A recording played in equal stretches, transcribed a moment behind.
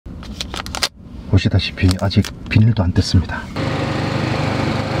보시다시피 아직 비닐도 안 뗐습니다.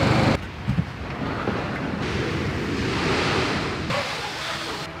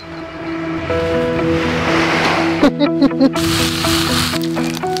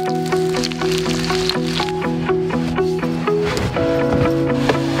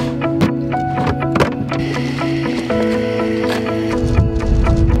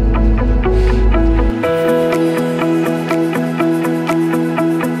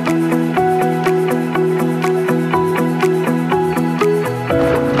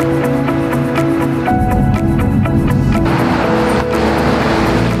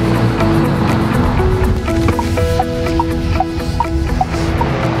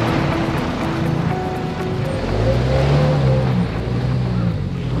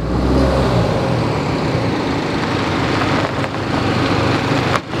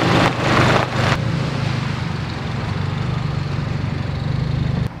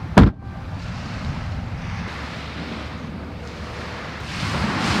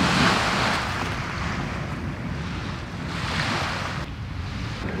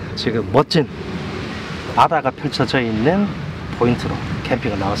 지금 멋진 바다가 펼쳐져 있는 포인트로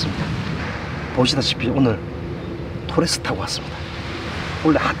캠핑을 나왔습니다. 보시다시피 오늘 토레스 타고 왔습니다.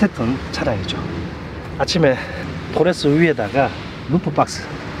 원래 핫했던 차량이죠. 아침에 토레스 위에다가 루프박스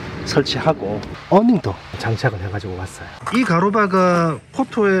설치하고 어닝도 장착을 해가지고 왔어요. 이 가로바가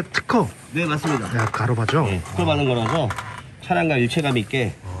포토의 특허? 네, 맞습니다. 네, 가로바죠? 네, 특허받은 거라서 차량과 일체감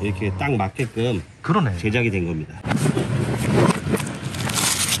있게 이렇게 딱 맞게끔 그러네. 제작이 된 겁니다.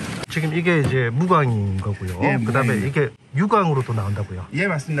 지금 이게 이제 무광인 거고요. 예, 그 다음에 무광입니다. 이게 유광으로도 나온다고요. 예,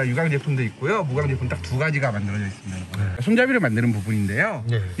 맞습니다. 유광 제품도 있고요. 무광 제품 딱 두 가지가 만들어져 있습니다. 손잡이를 만드는 부분인데요.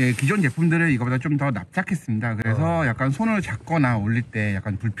 네. 예, 기존 제품들은 이거보다 좀 더 납작했습니다. 그래서 약간 손을 잡거나 올릴 때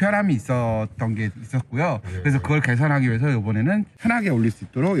약간 불편함이 있었던 게 있었고요. 그래서 그걸 개선하기 위해서 이번에는 편하게 올릴 수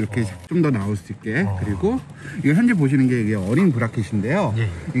있도록 이렇게 좀 더 나올 수 있게. 그리고 이거 현재 보시는 게 이게 어린 브라켓인데요. 예.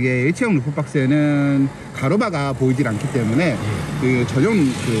 이게 H형 루프박스에는 가로바가 보이질 않기 때문에 그 전용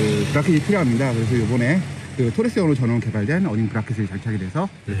그 브라켓이 필요합니다. 그래서 이번에 그 토레스로 전원 개발된 어닝 브라켓을 장착이 돼서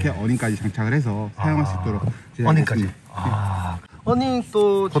이렇게 어닝까지 장착을 해서 사용할 수 있도록 어닝까지. 제작했습니다. 어닝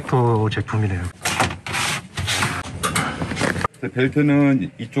또 코토 제품이네요. 벨트는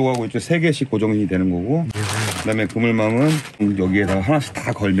이쪽하고 이쪽 3개씩 고정이 되는 거고, 그 다음에 그물망은 여기에다가 하나씩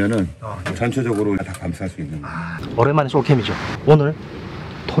다 걸면은 전체적으로 다 감쌀 수 있는 거예요. 오랜만에 솔캠이죠. 오늘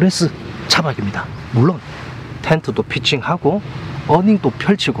토레스 차박입니다. 물론 텐트도 피칭하고 어닝도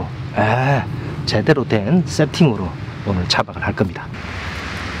펼치고 제대로 된 세팅으로 오늘 차박을 할 겁니다.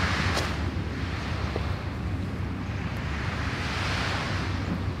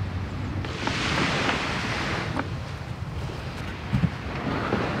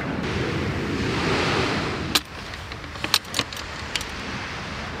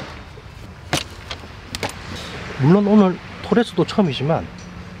 물론 오늘 토레스도 처음이지만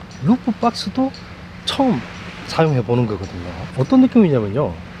루프박스도 처음 사용해 보는 거거든요. 어떤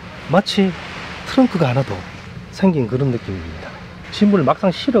느낌이냐면요, 마치 트렁크가 하나 더 생긴 그런 느낌입니다. 짐을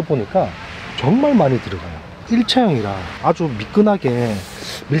막상 실어 보니까 정말 많이 들어가요. 일체형이라 아주 미끈하게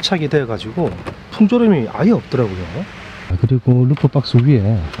밀착이 되어 가지고 풍조림이 아예 없더라고요. 그리고 루프박스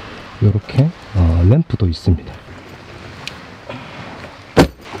위에 이렇게 램프도 있습니다.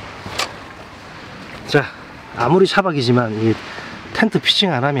 자, 아무리 차박이지만 이 텐트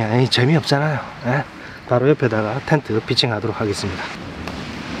피칭 안 하면 재미없잖아요. 바로 옆에다가 텐트 피칭 하도록 하겠습니다.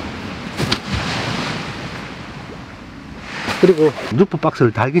 그리고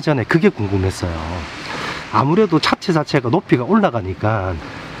루프박스를 달기 전에 그게 궁금했어요. 아무래도 차체 자체가 높이가 올라가니까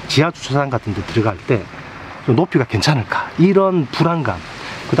지하주차장 같은 데 들어갈 때 좀 높이가 괜찮을까, 이런 불안감.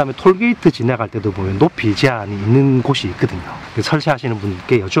 그 다음에 톨게이트 지나갈 때도 보면 높이 제한이 있는 곳이 있거든요. 설치하시는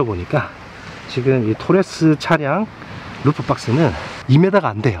분께 여쭤보니까 지금 이 토레스 차량 루프박스는 2m가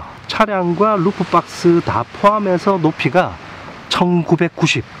안 돼요. 차량과 루프박스 다 포함해서 높이가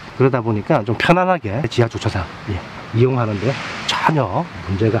 1990. 그러다 보니까 좀 편안하게 지하주차장 이용하는데 전혀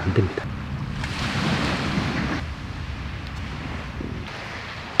문제가 안 됩니다.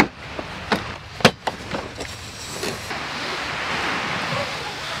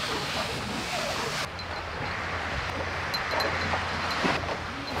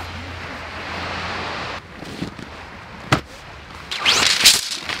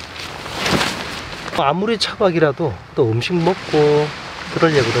 아무리 차박이라도 또 음식 먹고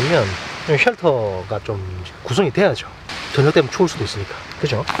그러려고 그러면 좀 쉘터가 좀 구성이 돼야죠. 저녁 되면 추울 수도 있으니까.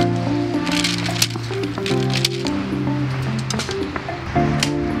 그죠?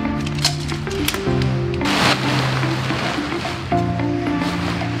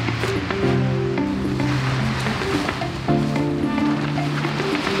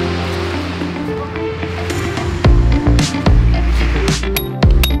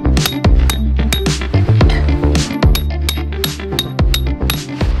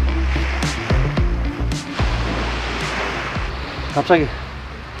 갑자기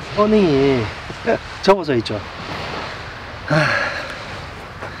어닝이 접어져 있죠.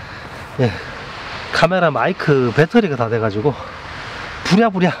 예, 카메라 마이크 배터리가 다 돼가지고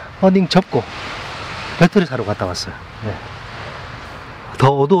부랴부랴 어닝 접고 배터리 사러 갔다 왔어요. 예. 더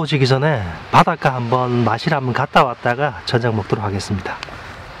어두워지기 전에 바닷가 한번 마시러 한번 갔다 왔다가 저녁 먹도록 하겠습니다.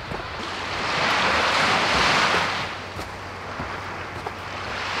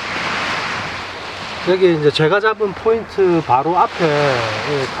 여기 이제 제가 잡은 포인트 바로 앞에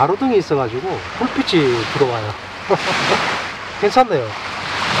가로등이 있어가지고 불빛이 들어와요. 괜찮네요.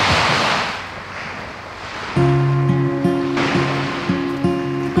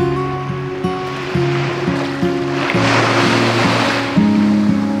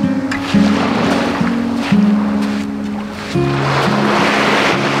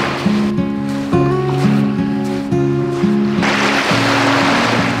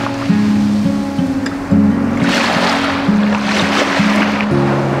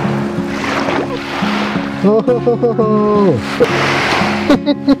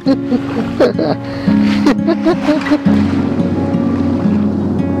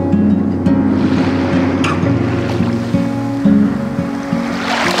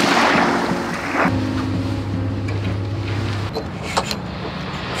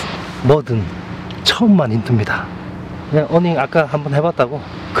 뭐든 처음만 힘듭니다. 그냥 어닝 아까 한번 해봤다고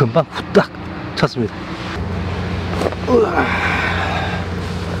금방 후딱 쳤습니다.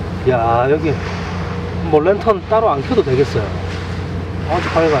 야, 여기 뭐 랜턴 따로 안 켜도 되겠어요. 아주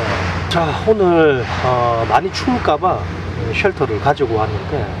밝아요. 자, 오늘 많이 추울까봐 쉘터를 가지고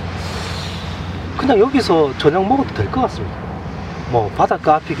왔는데 그냥 여기서 저녁 먹어도 될 것 같습니다. 뭐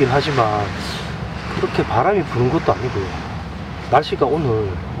바닷가 앞이긴 하지만 그렇게 바람이 부는 것도 아니고요. 날씨가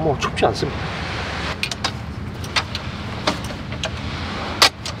오늘 뭐 춥지 않습니다.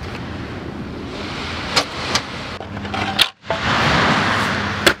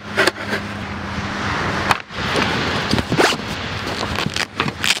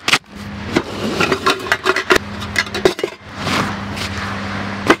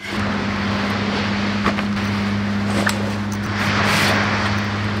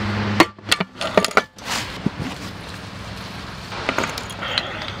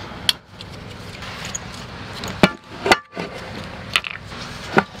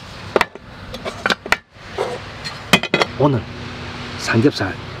 오늘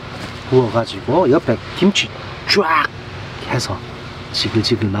삼겹살 구워가지고 옆에 김치 쫙 해서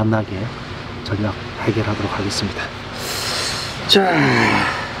지글지글 맛나게 저녁 해결하도록 하겠습니다. 자,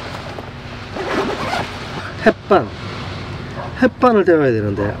 햇반을 데워야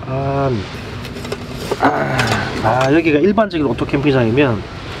되는데 여기가 일반적인 오토 캠핑장이면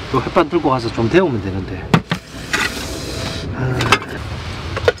요 햇반 들고 가서 좀 데우면 되는데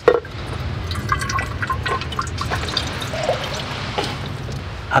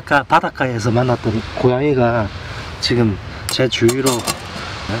아까 바닷가에서 만났던 고양이가 지금 제 주위로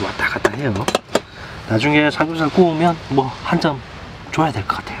왔다 갔다 해요. 나중에 삼겹살 구우면 뭐 한 점 줘야 될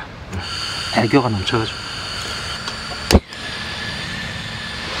것 같아요. 애교가 넘쳐가지고.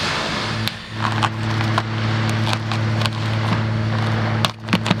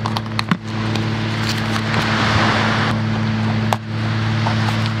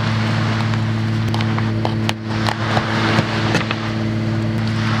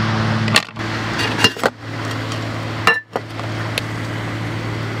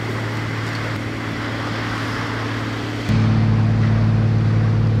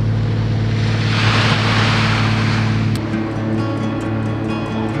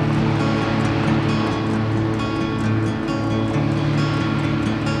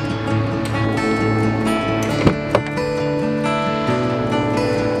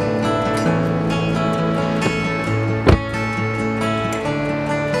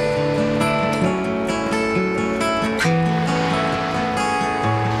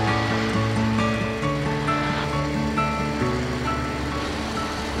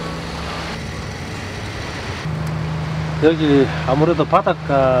 여기 아무래도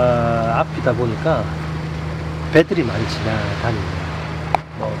바닷가 앞이다 보니까 배들이 많이 지나다니네요.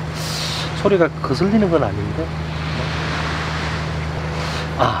 뭐 소리가 거슬리는 건 아닌데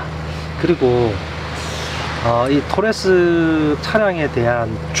그리고 이 토레스 차량에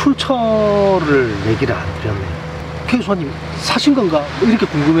대한 출처를 얘기를 안 드렸네요. 케이수환님 사신 건가? 이렇게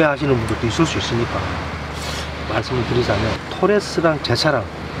궁금해 하시는 분들도 있을 수 있으니까 말씀을 드리자면 토레스랑 제 차랑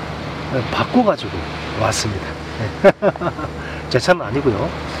바꿔가지고 왔습니다. 제 차는 아니고요.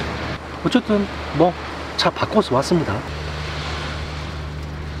 어쨌든 뭐 차 바꿔서 왔습니다.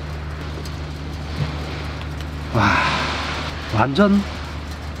 와, 완전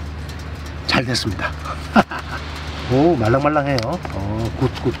잘 됐습니다. 오, 말랑말랑해요. 굿.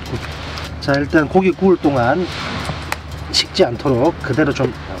 자, 일단 고기 구울 동안 식지 않도록 그대로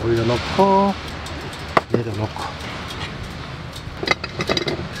좀 올려놓고 내려놓고.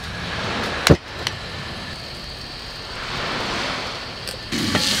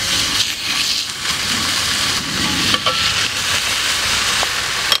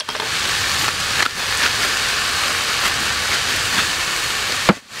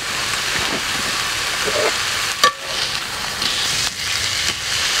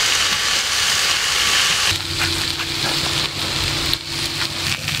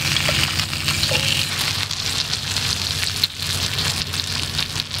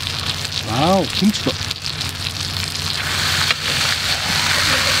 와우, 김치도.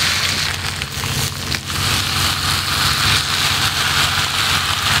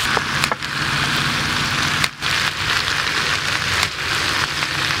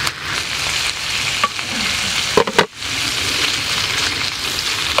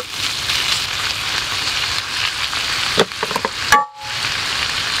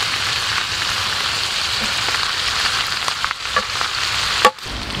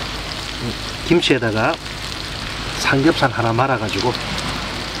 김치에다가 삼겹살 하나 말아가지고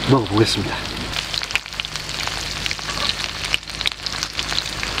먹어보겠습니다.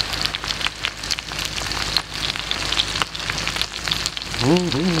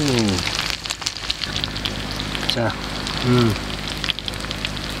 자,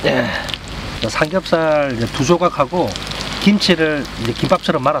 삼겹살 이제 2조각하고 김치를 이제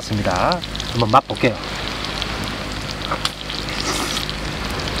김밥처럼 말았습니다. 한번 맛볼게요.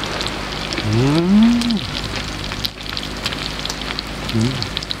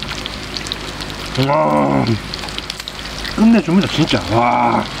 끝내줍니다 진짜.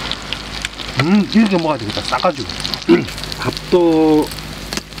 와, 이렇게 먹어야 되겠다. 싸가지고. 밥도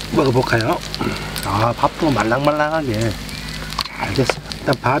먹어볼까요? 아, 밥도 말랑말랑하게 잘 됐어요.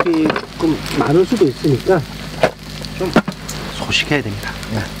 일단 밥이 좀 많을 수도 있으니까 좀 소식해야 됩니다.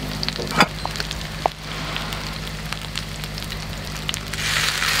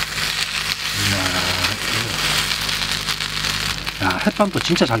 야, 햇반도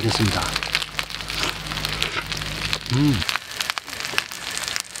진짜 잘 됐습니다.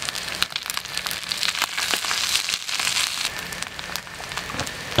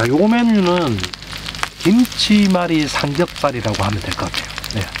 자, 요 메뉴는 김치말이 삼겹살이라고 하면 될 것 같아요.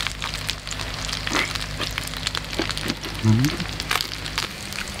 네.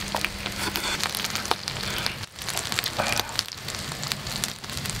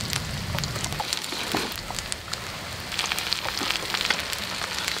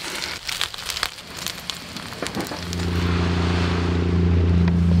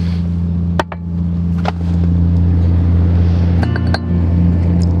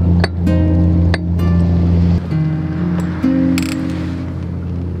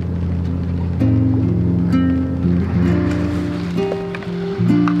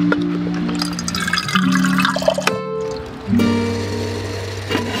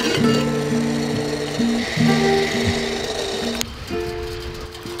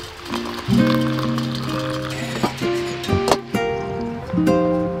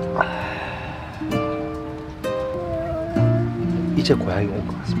 이제 고향이 온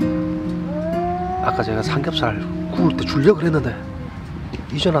것 같습니다. 아까 제가 삼겹살 구울 때 주려고 그랬는데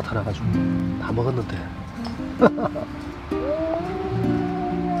이제 나타나가지고 다 먹었는데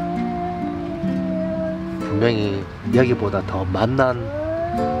분명히 여기보다 더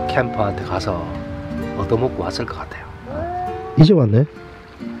맛난 캠퍼한테 가서 얻어먹고 왔을 것 같아요. 이제 왔네?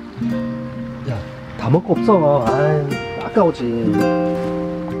 야, 다 먹고 없어. 아유, 아까우지.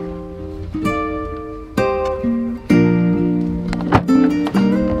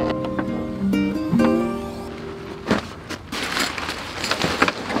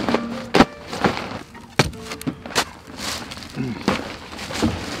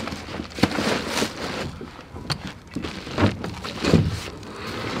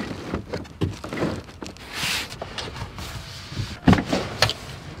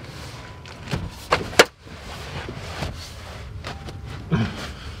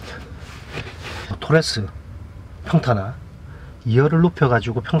 토레스 평탄화 2열을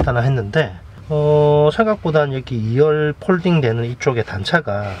높여가지고 평탄화 했는데 생각보다 여기 2열 폴딩 되는 이쪽에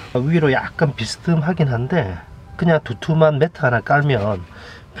단차가 위로 약간 비스듬하긴 한데 그냥 두툼한 매트 하나 깔면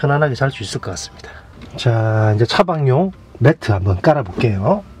편안하게 잘 수 있을 것 같습니다. 자, 이제 차박용 매트 한번 깔아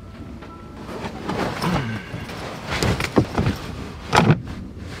볼게요.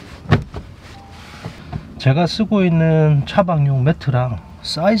 제가 쓰고 있는 차박용 매트랑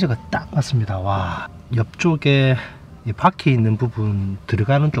사이즈가 딱 맞습니다. 와, 옆쪽에 이 바퀴 있는 부분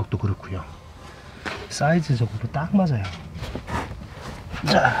들어가는 쪽도 그렇고요. 사이즈적으로 딱 맞아요.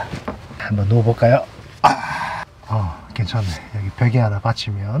 자, 한번 누워볼까요? 괜찮네. 여기 벽에 하나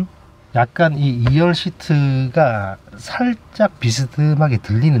받치면 약간 이 2열 시트가 살짝 비스듬하게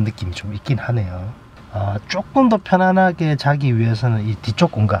들리는 느낌이 좀 있긴 하네요. 조금 더 편안하게 자기 위해서는 이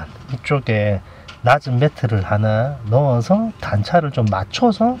뒤쪽 공간, 이쪽에 낮은 매트를 하나 넣어서 단차를 좀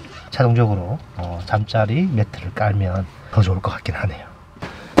맞춰서 자동적으로 잠자리 매트를 깔면 더 좋을 것 같긴 하네요.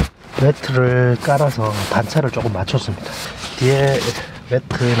 매트를 깔아서 단차를 조금 맞췄습니다. 뒤에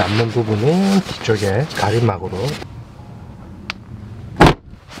매트 남는 부분은 뒤쪽에 가림막으로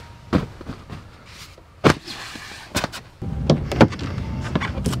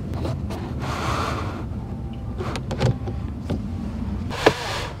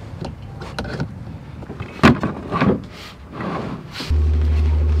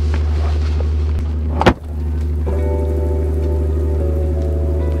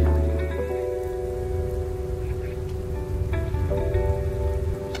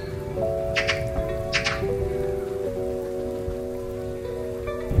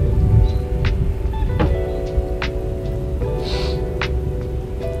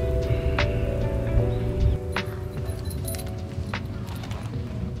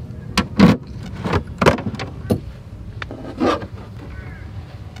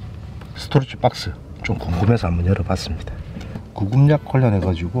스토리지 박스 좀 궁금해서 한번 열어봤습니다. 구급약 관련해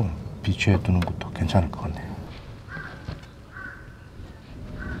가지고 비치해 두는 것도 괜찮을 것 같네요.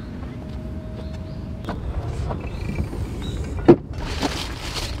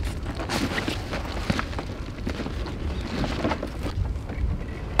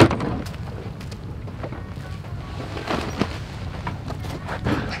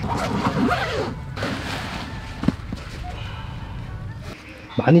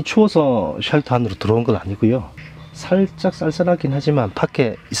 많이 추워서 쉘터 안으로 들어온 건 아니고요. 살짝 쌀쌀하긴 하지만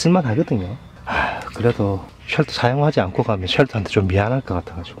밖에 있을만 하거든요. 그래도 쉘터 사용하지 않고 가면 쉘터한테 좀 미안할 것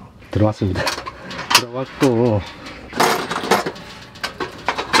같아가지고 들어왔습니다. 들어왔고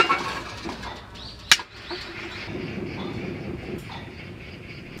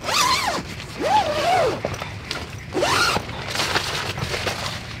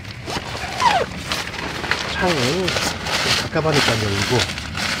창을 깜깜하니까 열고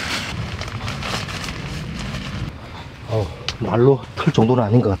말로 털 정도는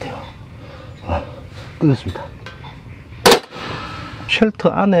아닌 것 같아요. 끄겠습니다. 쉘터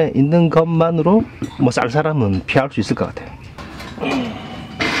안에 있는 것만으로 뭐 쌀쌀함은 피할 수 있을 것 같아요.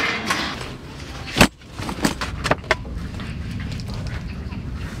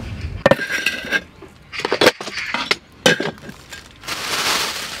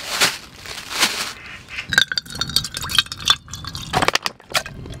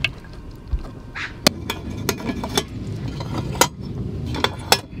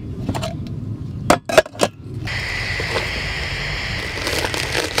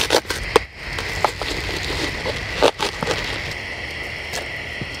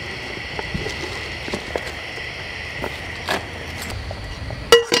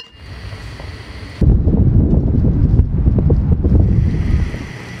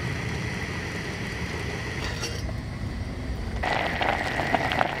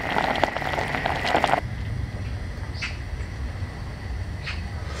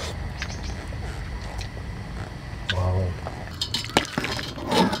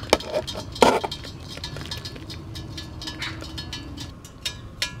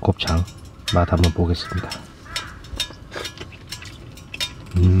 곱창 맛 한번 보겠습니다.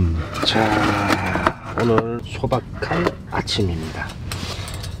 자, 오늘 소박한 아침입니다.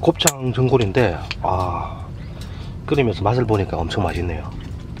 곱창 전골인데 끓이면서 맛을 보니까 엄청 맛있네요.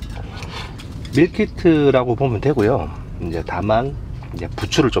 밀키트라고 보면 되고요. 이제 다만 이제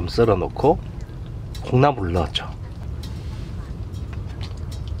부추를 좀 썰어 놓고 콩나물을 넣었죠.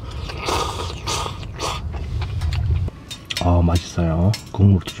 맛있어요.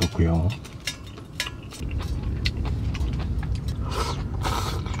 국물도 좋고요.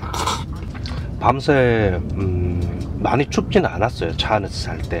 밤새 많이 춥지는 않았어요. 차 안에서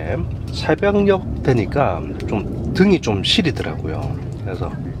살 때. 새벽녘 되니까 좀 등이 좀 시리더라고요.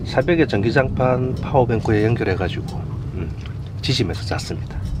 그래서 새벽에 전기장판 파워뱅크에 연결해 가지고 지지면서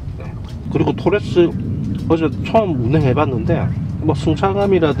잤습니다. 네. 그리고 토레스 어제 처음 운행해 봤는데 뭐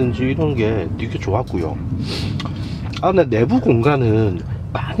승차감이라든지 이런 게 되게 좋았고요. 안에 내부 공간은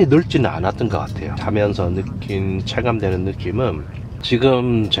많이 넓지는 않았던 것 같아요. 자면서 느낀 체감되는 느낌은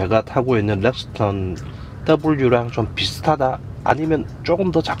지금 제가 타고 있는 렉스턴 W랑 좀 비슷하다, 아니면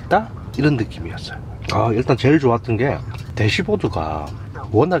조금 더 작다, 이런 느낌이었어요. 일단 제일 좋았던 게 대시보드가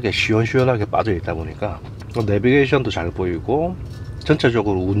워낙에 시원시원하게 빠져 있다 보니까 내비게이션도 잘 보이고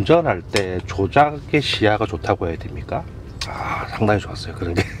전체적으로 운전할 때 조작의 시야가 좋다고 해야 됩니까? 아, 상당히 좋았어요.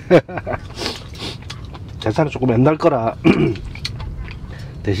 그런 게. 제 차는 조금 옛날 거라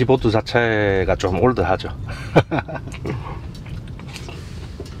대시보드 자체가 좀 올드하죠.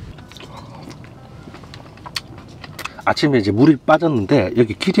 아침에 이제 물이 빠졌는데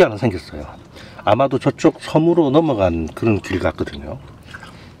여기 길이 하나 생겼어요. 아마도 저쪽 섬으로 넘어간 그런 길 같거든요.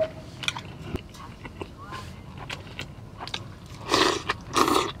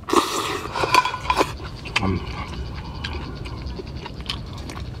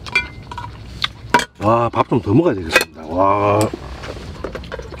 와, 밥 좀 더 먹어야 되겠습니다. 와.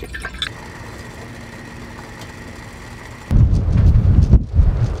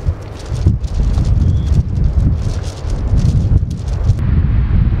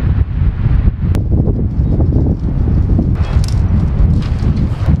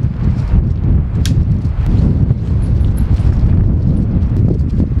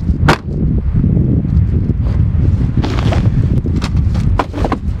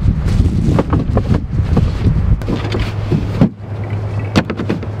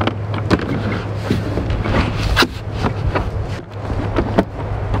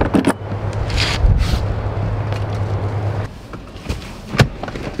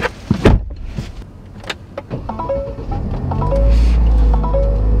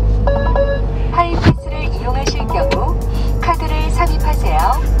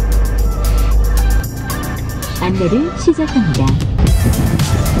 안내를 시작합니다.